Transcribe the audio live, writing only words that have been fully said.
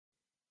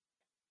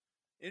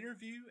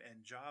Interview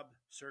and job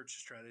search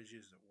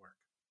strategies at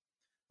work.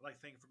 I'd like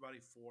to thank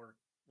everybody for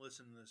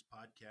listening to this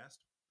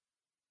podcast.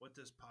 What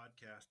this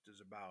podcast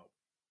is about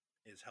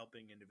is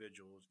helping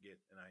individuals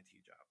get an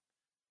IT job,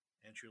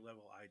 entry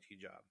level IT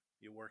job.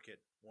 You work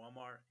at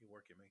Walmart, you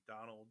work at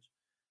McDonald's,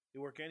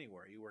 you work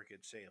anywhere, you work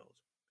at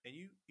sales, and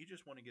you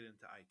just want to get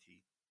into IT.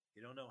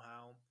 You don't know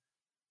how,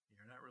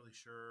 you're not really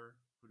sure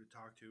who to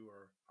talk to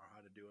or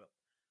how to do it.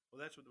 Well,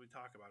 that's what we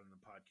talk about in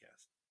the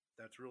podcast.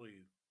 That's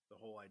really the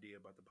whole idea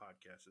about the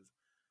podcast is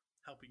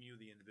helping you,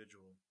 the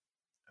individual,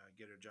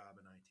 get a job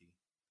in IT.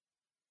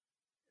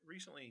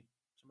 Recently,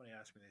 somebody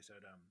asked me, they said,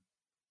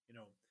 you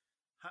know,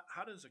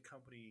 how does a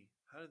company,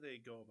 how do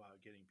they go about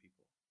getting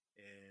people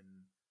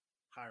and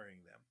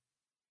hiring them?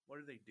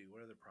 What do they do?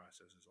 What are the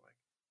processes like?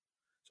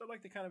 So I'd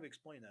like to kind of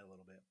explain that a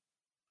little bit.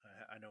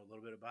 I know a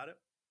little bit about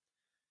it.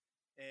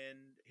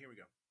 And here we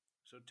go.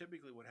 So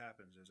typically what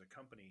happens is a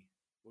company,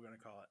 we're going to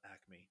call it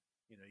Acme.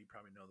 You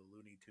probably know the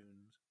Looney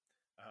Tunes,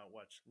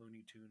 watch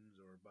Looney Tunes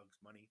or Bugs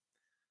Bunny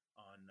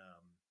on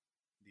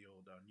the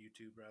old on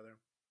YouTube rather.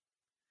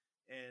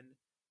 And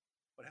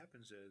what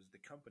happens is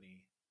the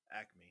company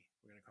Acme,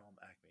 we're going to call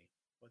them Acme.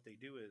 What they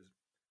do is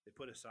they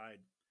put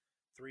aside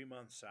 3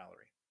 months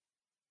salary.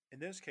 In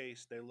this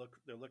case, they're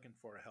looking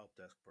for a help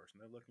desk person.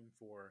 They're looking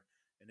for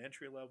an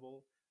entry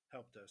level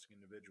help desk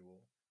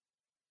individual,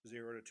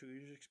 0 to 2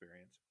 years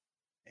experience,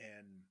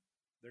 and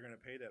they're going to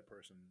pay that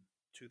person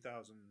 $2,000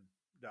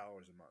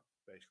 a month.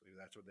 Basically,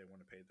 that's what they want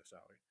to pay the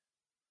salary.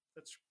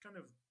 That's kind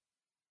of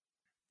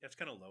that's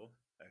kind of low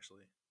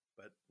actually,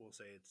 but we'll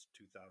say it's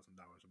 $2,000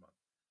 a month.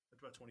 That's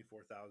about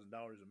 $24,000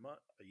 a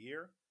month a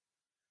year,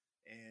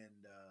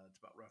 and it's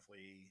about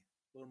roughly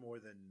a little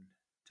more than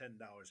 $10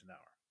 an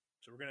hour.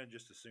 So we're going to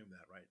just assume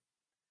that, right?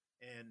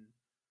 And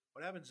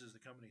what happens is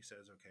the company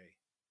says, okay,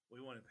 we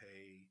want to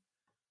pay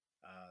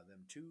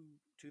them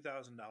 $2,000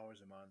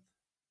 a month,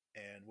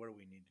 and what do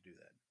we need to do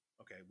that?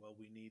 Okay, well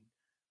we need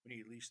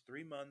at least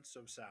 3 months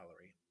of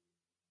salary,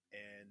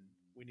 and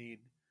we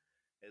need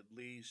at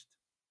least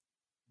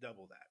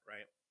double that,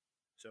 right?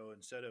 So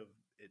instead of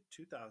it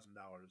 $2,000 a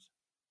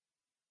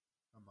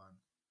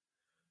month,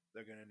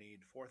 they're going to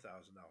need $4,000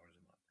 a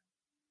month.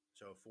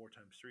 So 4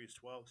 times 3 is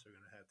 12. So they're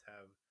going to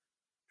have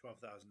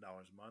 $12,000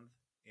 a month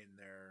in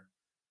their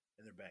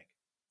bank,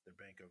 their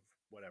bank of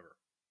whatever,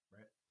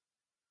 right?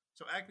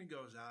 So Acme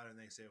goes out and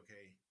they say,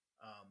 okay,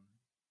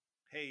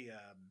 hey,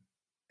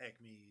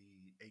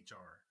 Acme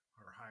HR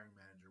or hiring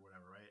manager,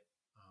 whatever, right?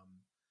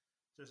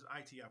 So it's an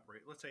IT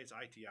operate. Let's say it's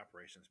IT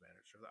operations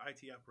manager. So the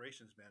IT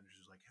operations manager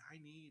is like,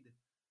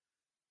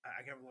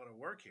 I have a lot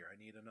of work here. I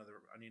need another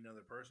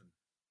person.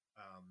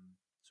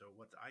 So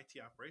what the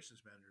IT operations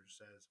manager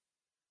says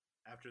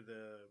after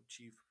the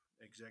chief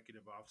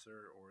executive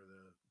officer or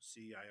the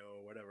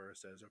CIO or whatever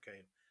says,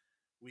 okay,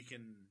 we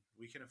can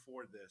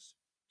afford this,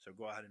 so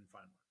go ahead and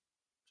find one.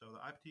 So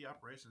the IT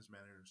operations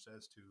manager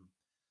says to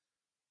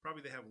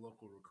probably they have a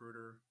local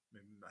recruiter,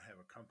 maybe not have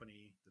a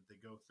company that they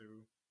go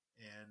through,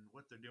 and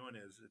what they're doing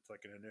is it's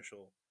like an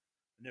initial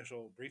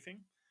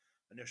briefing,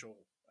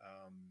 initial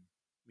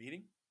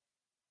meeting.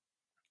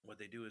 What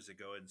they do is they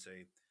go ahead and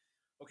say,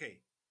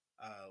 okay,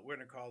 we're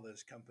going to call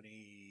this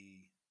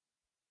company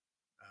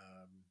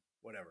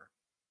whatever,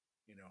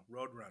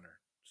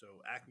 Roadrunner. So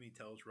Acme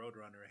tells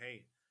Roadrunner,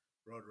 hey,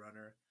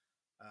 Roadrunner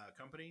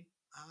company,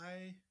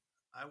 I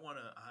want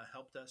a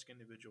help desk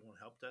individual and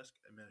help desk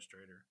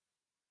administrator.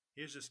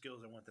 Here's the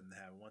skills I want them to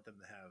have. I want them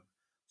to have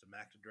some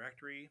Active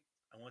Directory.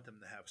 I want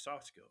them to have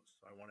soft skills.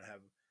 I want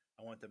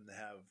them to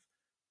have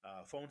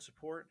phone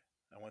support.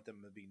 I want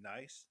them to be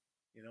nice,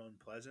 and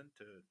pleasant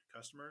to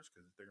customers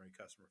because they're going to be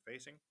customer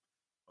facing.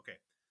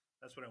 Okay,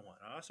 that's what I want.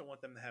 I also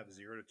want them to have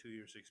 0 to 2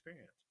 years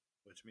experience,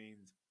 which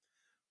means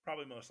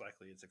probably most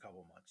likely it's a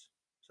couple months.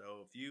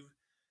 So if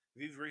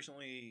you've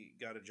recently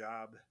got a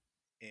job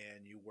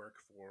and you work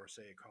for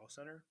say a call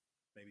center,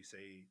 maybe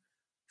say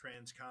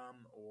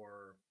Transcom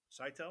or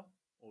Sitel,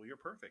 well you're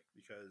perfect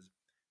because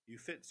you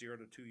fit 0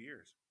 to 2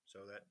 years.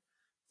 So that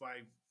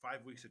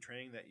five weeks of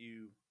training that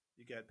you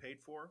get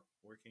paid for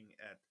working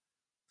at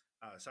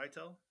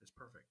Sitel is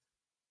perfect.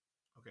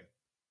 Okay,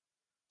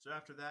 so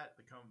after that,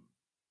 become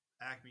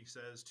Acme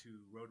says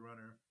to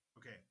Roadrunner,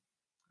 okay,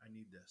 I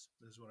need this.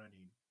 This is what I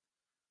need.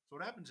 So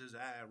what happens is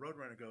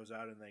Roadrunner goes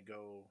out and they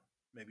go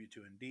maybe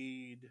to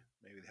Indeed,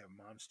 maybe they have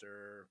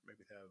Monster,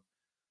 maybe they have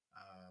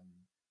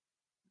um,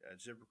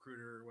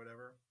 ZipRecruiter or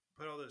whatever.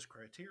 Put all those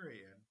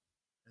criteria in,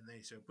 and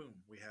they say,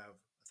 boom, we have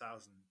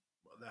 1,000,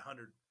 well,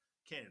 100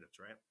 candidates,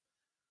 right?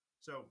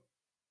 So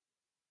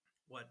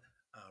what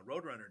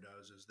Roadrunner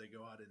does is they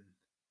go out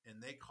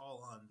and they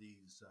call on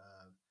these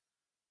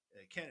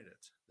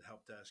candidates, the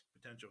help desk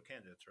potential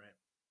candidates, right?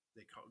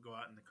 Go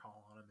out and they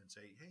call on them and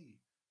say, hey,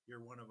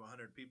 you're one of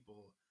 100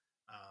 people.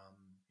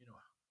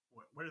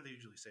 What do they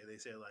usually say?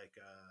 They say like,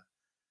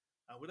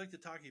 we'd like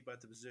to talk to you about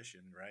the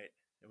position, right?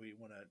 And we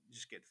want to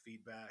just get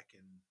feedback,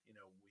 and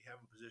we have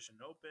a position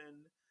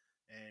open,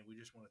 and we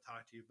just want to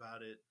talk to you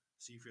about it,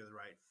 see if you're the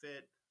right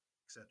fit,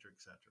 et cetera,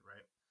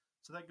 right?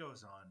 So that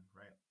goes on,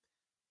 right?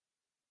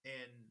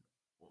 And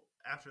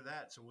After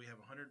that, so we have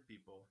 100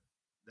 people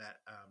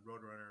that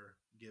Roadrunner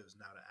gives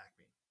now to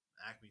Acme.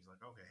 Acme's like,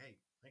 okay, hey,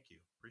 thank you,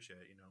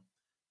 appreciate it.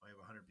 We have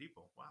 100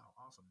 people. Wow,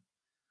 awesome.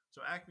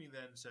 So Acme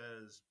then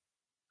says,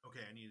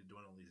 okay, I need to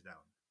dwindle these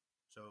down.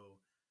 So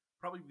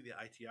probably be the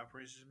IT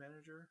operations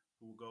manager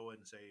who will go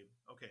and say,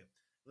 okay,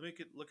 let me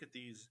look at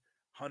these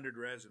 100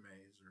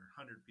 resumes or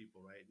 100 people,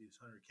 right? These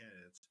 100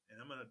 candidates,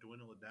 and I'm going to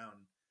dwindle it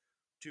down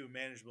to a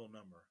manageable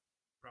number,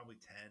 probably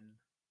 10,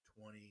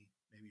 20,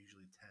 maybe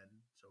usually 10.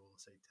 So we'll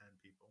say 10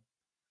 people.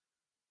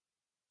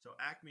 So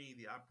Acme,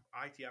 the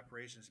IT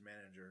operations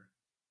manager,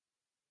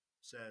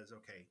 says,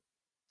 okay,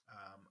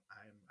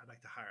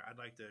 I'd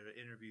like to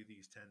interview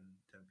these 10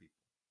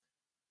 people.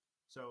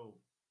 So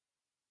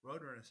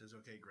Roadrunner says,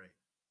 okay, great.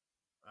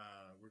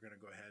 We're going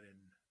to go ahead and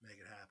make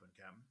it happen,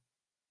 Captain.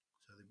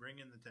 So they bring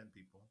in the 10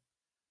 people,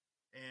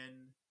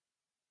 and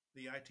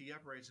the IT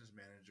operations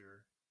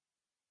manager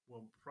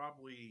will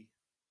probably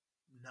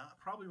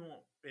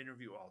won't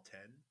interview all 10,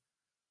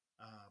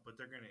 but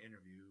they're going to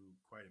interview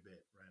quite a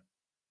bit, right?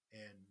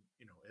 And,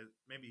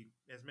 maybe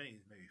as many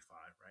as maybe 5,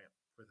 right?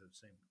 For the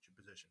same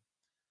position.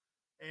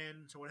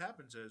 And so what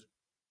happens is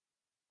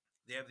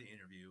they have the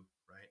interview,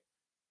 right?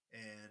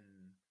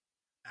 And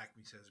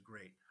Acme says,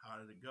 great. How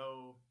did it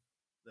go?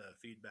 The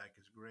feedback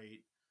is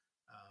great.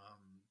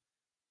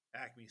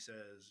 Acme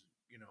says,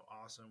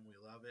 awesome. We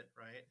love it,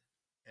 right?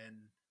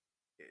 And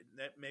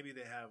that maybe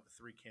they have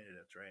 3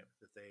 candidates, right?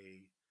 That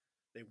they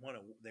want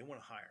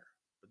to hire,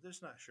 but they're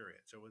just not sure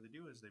yet. So what they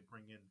do is they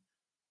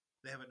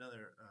have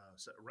another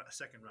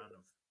second round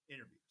of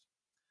interviews.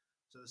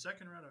 So the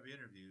second round of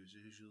interviews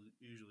is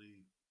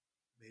usually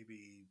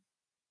maybe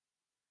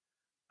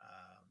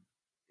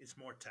it's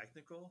more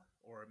technical,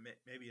 or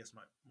maybe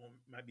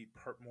might be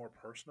more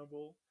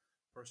personable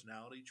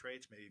personality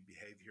traits, maybe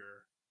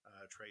behavior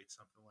traits,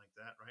 something like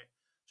that, right?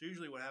 So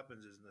usually what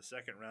happens is in the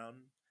second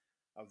round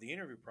of the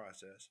interview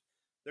process,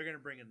 they're going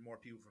to bring in more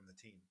people from the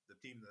team that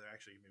they're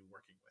actually going to be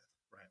working with,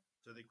 right?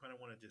 So they kind of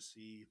want to just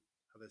see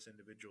how this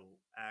individual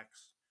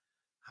acts,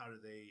 how do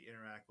they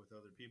interact with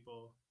other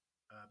people,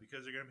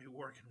 because they're going to be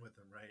working with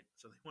them, right?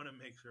 So they want to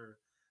make sure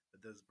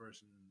that this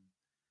person,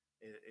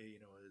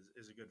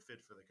 is a good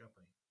fit for the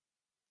company.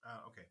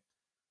 Okay,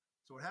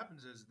 so what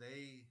happens is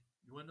they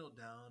dwindle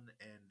down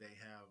and they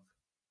have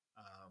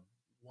um,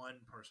 one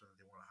person that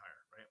they want to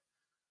hire, right?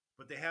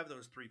 But they have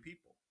those 3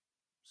 people.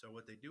 So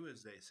what they do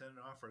is they send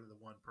an offer to the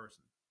one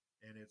person,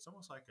 and it's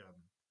almost like a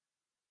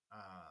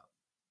uh,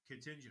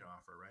 contingent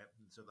offer, right?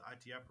 And so the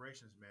IT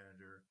operations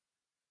manager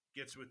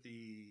gets with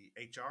the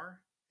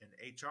HR, and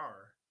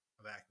HR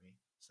of Acme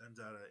sends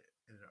out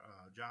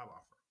a job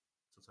offer.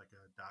 So it's like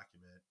a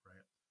document,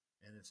 right?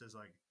 And it says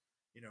like,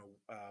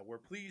 we're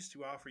pleased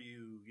to offer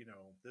you,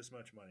 this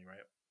much money,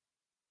 right?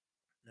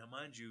 Now,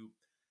 Acme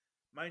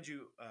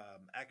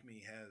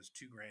has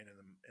 $2,000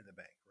 in the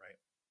bank, right?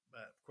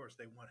 But of course,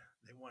 they want to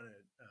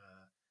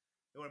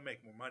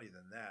make more money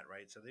than that,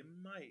 right? So they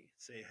might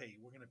say, hey,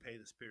 we're going to pay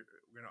this. We're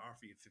going to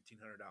offer you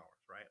 $1,500,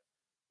 right?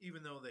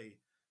 Even though they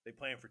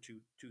plan for $2,000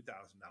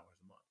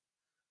 a month.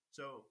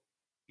 So,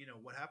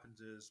 what happens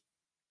is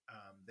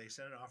they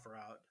send an offer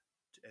out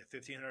at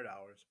 $1,500,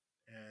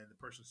 and the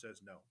person says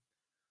no.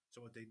 So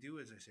what they do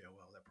is they say, oh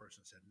well, that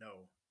person said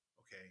no.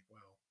 Okay,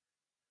 well,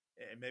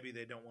 and maybe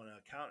they don't want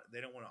to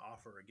They don't want to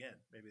offer again.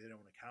 Maybe they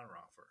don't want to counter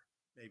offer.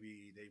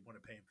 Maybe they want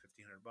to pay him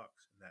 $1,500,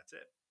 and that's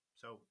it.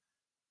 So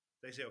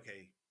they say,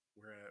 okay,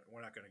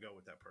 we're not going to go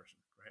with that person,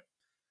 right?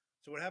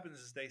 So what happens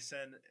is they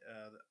send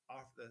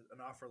an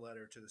offer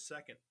letter to the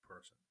second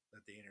person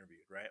that they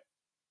interviewed, right?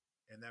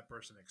 And that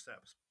person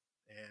accepts.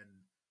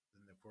 And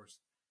then, of course,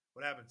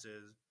 what happens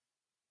is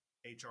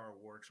HR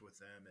works with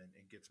them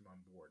and gets them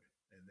on board,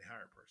 and they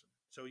hire a person.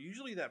 So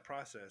usually that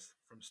process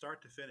from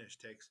start to finish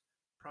takes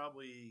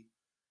probably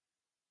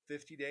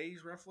 50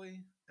 days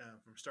roughly,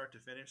 from start to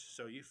finish.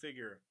 So you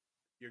figure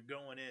you're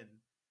going in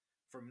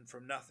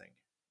from nothing.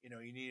 You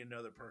need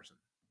another person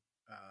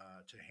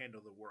to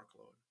handle the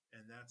workload,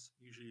 and that's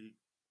usually,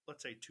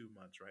 let's say, 2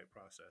 months, right?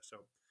 Process.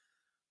 So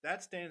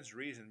that stands to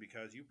reason,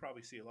 because you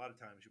probably see a lot of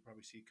times, you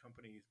probably see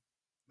companies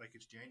like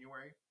it's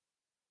January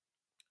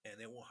and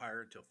they won't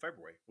hire until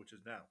February, which is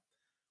now.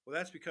 Well,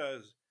 that's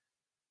because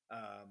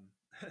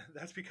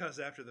that's because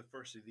after the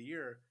first of the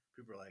year,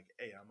 people are like,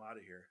 "Hey, I'm out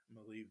of here. I'm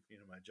gonna leave,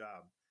 my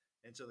job."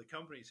 And so the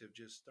companies have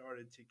just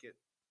started to get.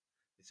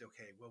 It's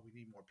okay. Well, we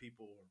need more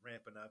people. We're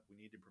ramping up.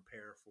 We need to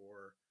prepare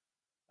for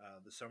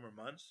the summer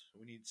months.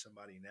 We need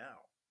somebody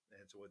now.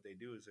 And so what they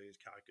do is they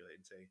just calculate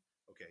and say,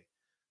 okay,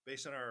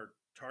 based on our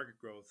target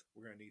growth,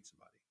 we're going to need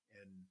somebody.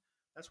 And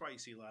that's why you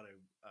see a lot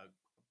of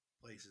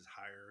places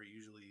hire,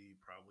 usually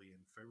probably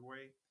in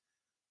February.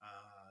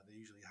 They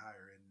usually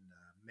hire in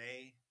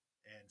May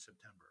and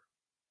September,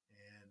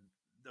 and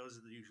those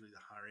are usually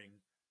the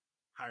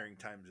hiring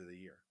times of the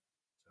year.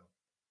 So,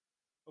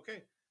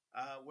 okay,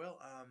 I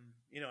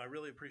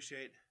really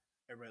appreciate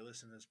everybody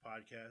listening to this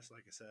podcast.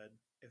 Like I said,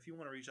 if you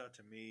want to reach out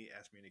to me,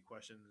 ask me any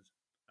questions,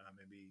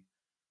 maybe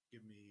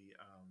give me,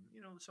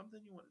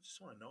 something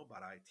just want to know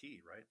about IT,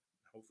 right?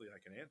 Hopefully,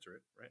 I can answer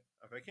it, right?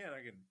 If I can,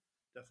 I can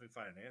definitely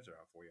find an answer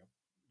out for you,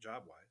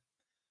 job wise.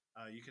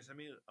 You can send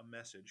me a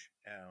message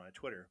on my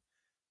Twitter.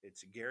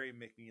 It's Gary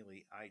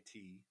McNeely IT,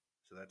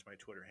 so that's my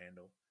Twitter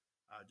handle.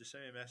 Just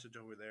send me a message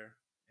over there,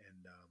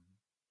 and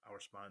I'll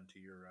respond to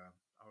your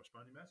I'll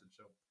respond to your message.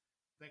 So,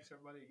 thanks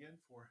everybody again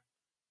for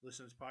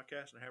listening to this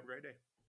podcast, and have a great day.